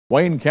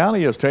Wayne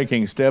County is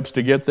taking steps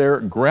to get their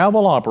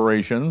gravel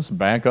operations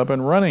back up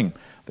and running.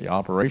 The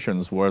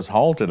operations was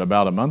halted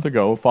about a month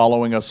ago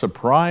following a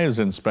surprise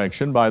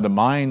inspection by the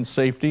Mine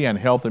Safety and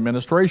Health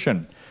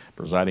Administration.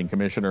 Presiding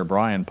Commissioner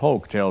Brian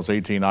Polk tells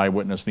 18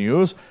 Eyewitness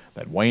News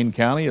that Wayne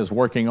County is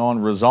working on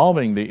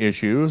resolving the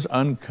issues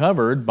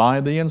uncovered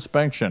by the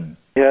inspection.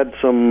 We had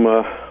some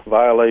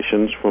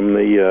violations from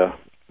the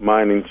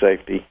mining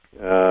safety,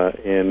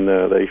 and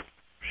they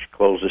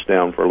closed us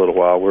down for a little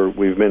while.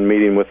 We've been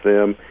meeting with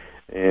them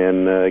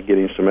and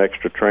getting some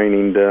extra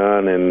training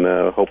done,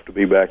 and hope to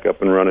be back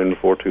up and running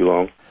before too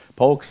long.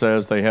 Polk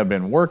says they have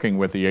been working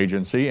with the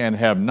agency and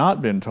have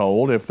not been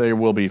told if they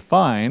will be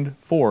fined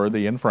for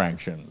the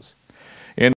infractions.